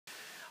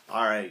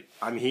Alright,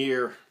 I'm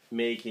here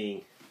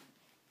making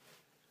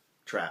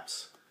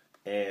traps,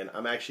 and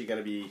I'm actually going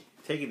to be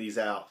taking these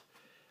out.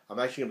 I'm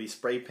actually going to be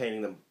spray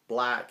painting them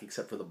black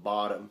except for the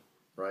bottom,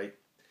 right?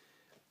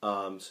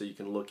 So you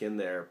can look in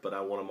there, but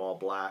I want them all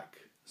black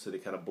so they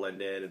kind of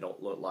blend in and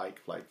don't look like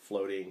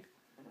floating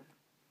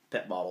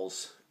pet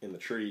bottles in the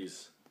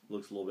trees.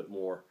 Looks a little bit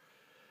more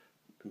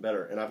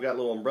better. And I've got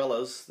little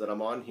umbrellas that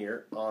I'm on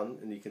here,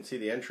 and you can see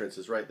the entrance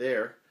is right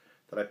there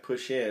that I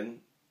push in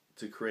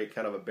to create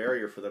kind of a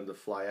barrier for them to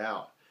fly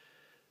out.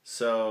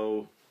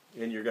 So,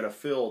 and you're going to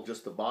fill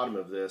just the bottom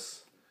of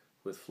this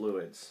with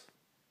fluids.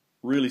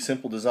 Really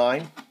simple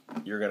design.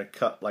 You're going to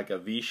cut like a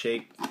V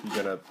shape.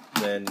 You're going to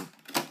then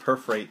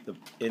perforate the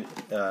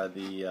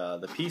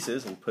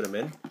pieces and put them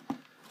in.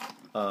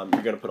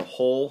 You're going to put a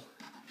hole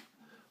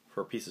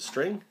for a piece of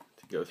string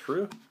to go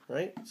through,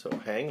 right? So it'll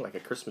hang like a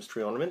Christmas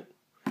tree ornament.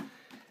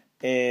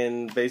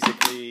 And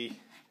basically,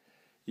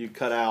 you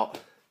cut out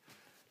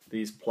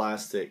these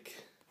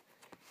plastic.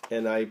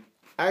 And I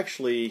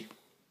actually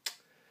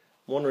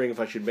wondering if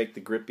I should make the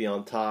grippy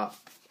on top.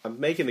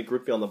 I'm making the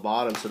grippy on the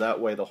bottom so that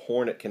way the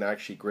Hornet can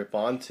actually grip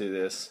onto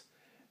this,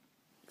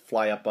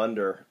 fly up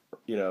under,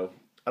 you know.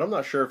 I'm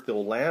not sure if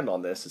they'll land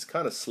on this. It's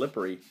kind of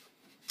slippery.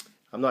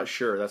 I'm not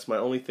sure. That's my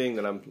only thing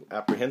that I'm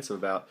apprehensive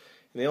about.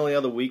 And the only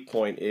other weak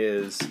point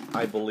is,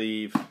 I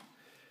believe,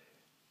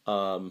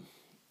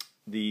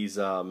 these,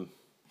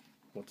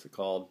 what's it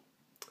called?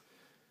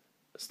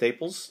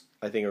 Staples,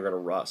 I think are going to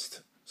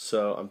rust.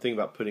 So I'm thinking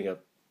about putting a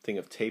thing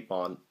of tape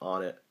on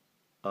it,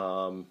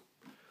 or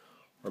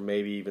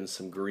maybe even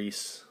some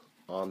grease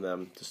on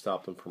them to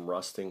stop them from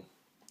rusting.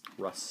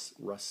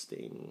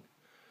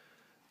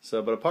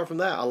 So, but apart from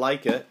that, I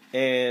like it.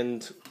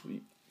 And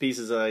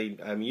pieces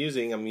I'm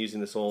using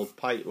this old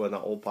pipe, well,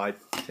 not old pipe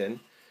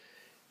tin,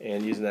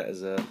 and using that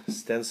as a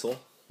stencil,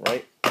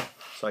 right?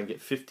 So I can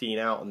get 15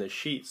 out on this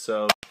sheet.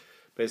 So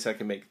basically, I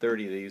can make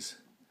 30 of these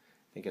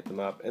and get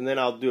them up. And then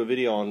I'll do a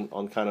video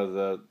on kind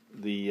of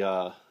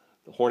the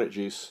Hornet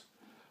juice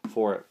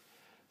for it.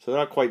 So they're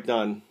not quite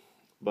done,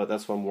 but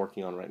that's what I'm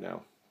working on right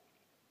now.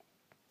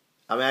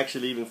 I'm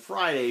actually leaving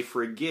Friday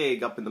for a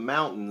gig up in the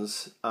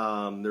mountains.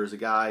 There's a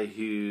guy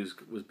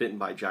was bitten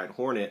by a giant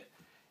hornet,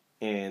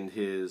 and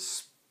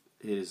he's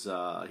kind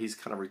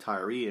of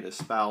retiree, and his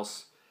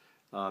spouse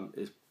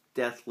is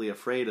deathly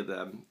afraid of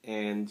them.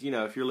 And you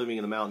know, if you're living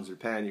in the mountains of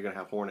Japan, you're gonna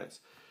have hornets.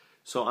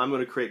 So I'm going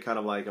to create kind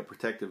of like a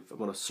protective. I'm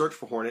going to search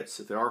for hornets.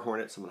 If there are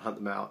hornets, I'm going to hunt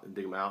them out and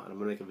dig them out, and I'm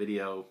going to make a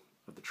video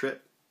of the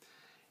trip.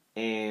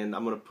 And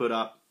I'm going to put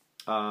up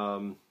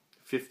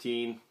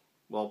 15,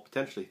 well,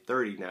 potentially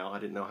 30 now. I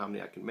didn't know how many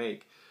I can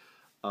make.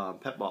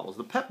 Pet bottles.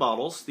 The pet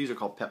bottles, these are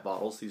called pet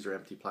bottles. These are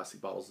empty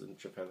plastic bottles. In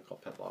Japan, they're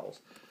called pet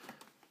bottles.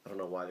 I don't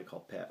know why they're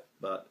called pet,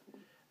 but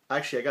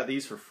actually I got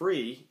these for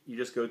free. You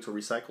just go to a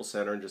recycle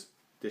center and just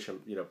dish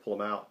them, you know, pull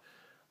them out.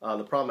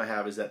 The problem I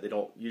have is that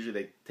usually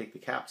they take the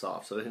caps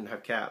off, so they didn't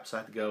have caps. So I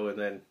had to go and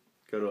then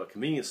go to a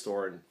convenience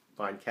store and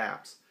find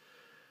caps.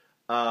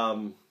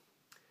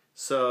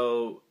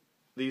 So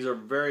these are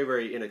very,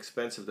 very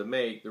inexpensive to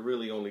make. The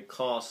really only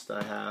cost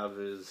I have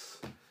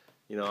is,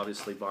 you know,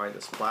 obviously buying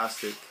this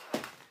plastic.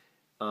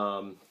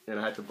 And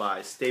I had to buy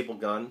a staple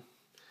gun,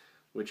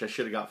 which I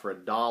should have got for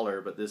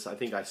 $1, but this, I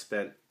think I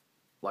spent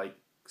like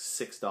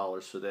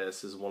 $6 for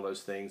this. This is one of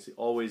those things. You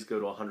always go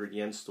to a 100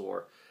 yen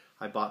store.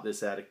 I bought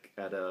this and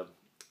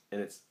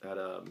it's at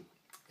a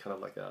kind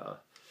of like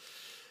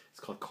it's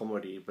called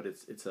Komori, but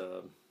it's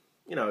a,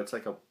 you know, it's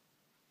like a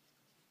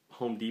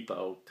Home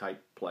Depot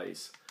type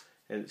place,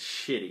 and it's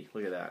shitty.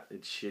 Look at that,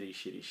 it's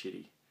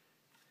shitty,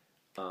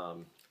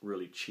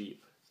 really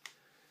cheap.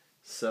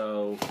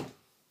 So,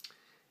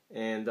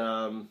 and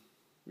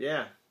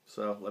yeah,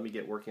 so let me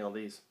get working on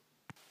these.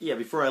 Yeah,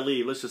 before I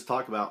leave, let's just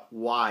talk about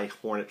why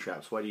hornet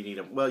traps. Why do you need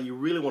them? Well, you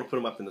really want to put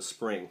them up in the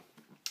spring,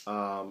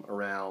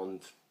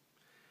 around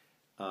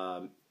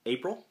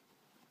April,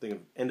 I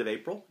think end of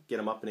April. Get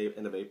them up in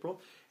end of April.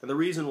 And the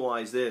reason why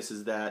is this: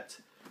 is that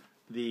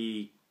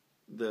the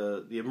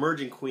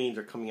emerging queens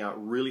are coming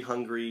out really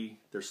hungry.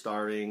 They're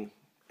starving,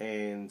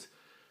 and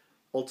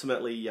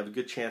ultimately you have a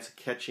good chance of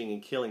catching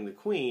and killing the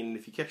queen. And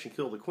if you catch and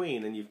kill the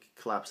queen, then you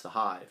collapse the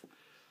hive.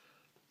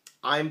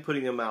 I'm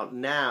putting them out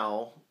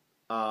now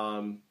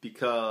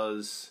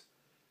because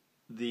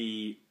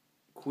the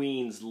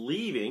queen's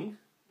leaving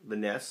the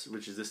nest,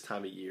 which is this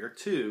time of year,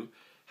 to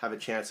have a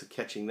chance of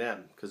catching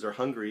them because they're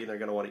hungry and they're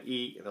going to want to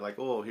eat, and they're like,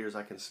 oh,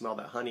 I can smell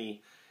that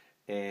honey,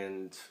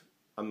 and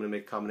I'm going to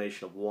make a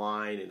combination of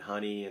wine and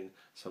honey and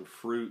some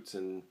fruits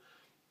and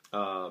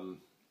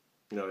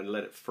you know, and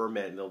let it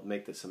ferment, and they'll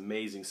make this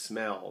amazing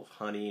smell of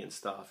honey and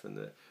stuff, and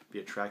they'll be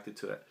attracted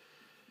to it.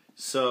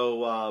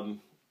 So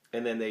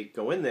and then they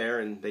go in there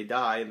and they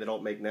die and they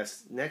don't make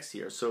nests next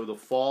year. So the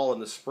fall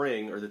and the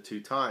spring are the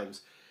two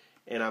times.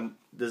 And I'm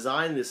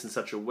designing this in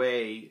such a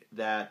way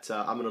that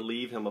I'm going to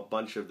leave him a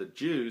bunch of the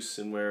juice,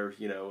 and where,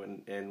 you know,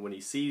 and when he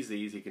sees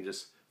these, he can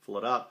just fill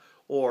it up.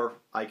 Or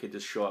I could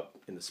just show up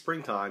in the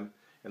springtime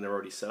and they're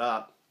already set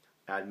up,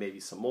 add maybe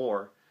some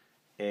more,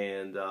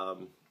 and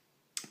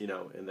you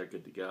know, and they're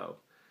good to go.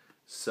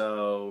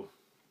 So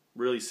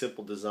really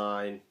simple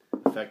design,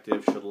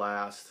 effective, should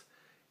last,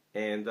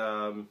 and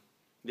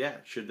yeah,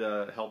 it should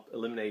help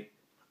eliminate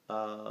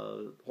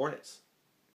hornets.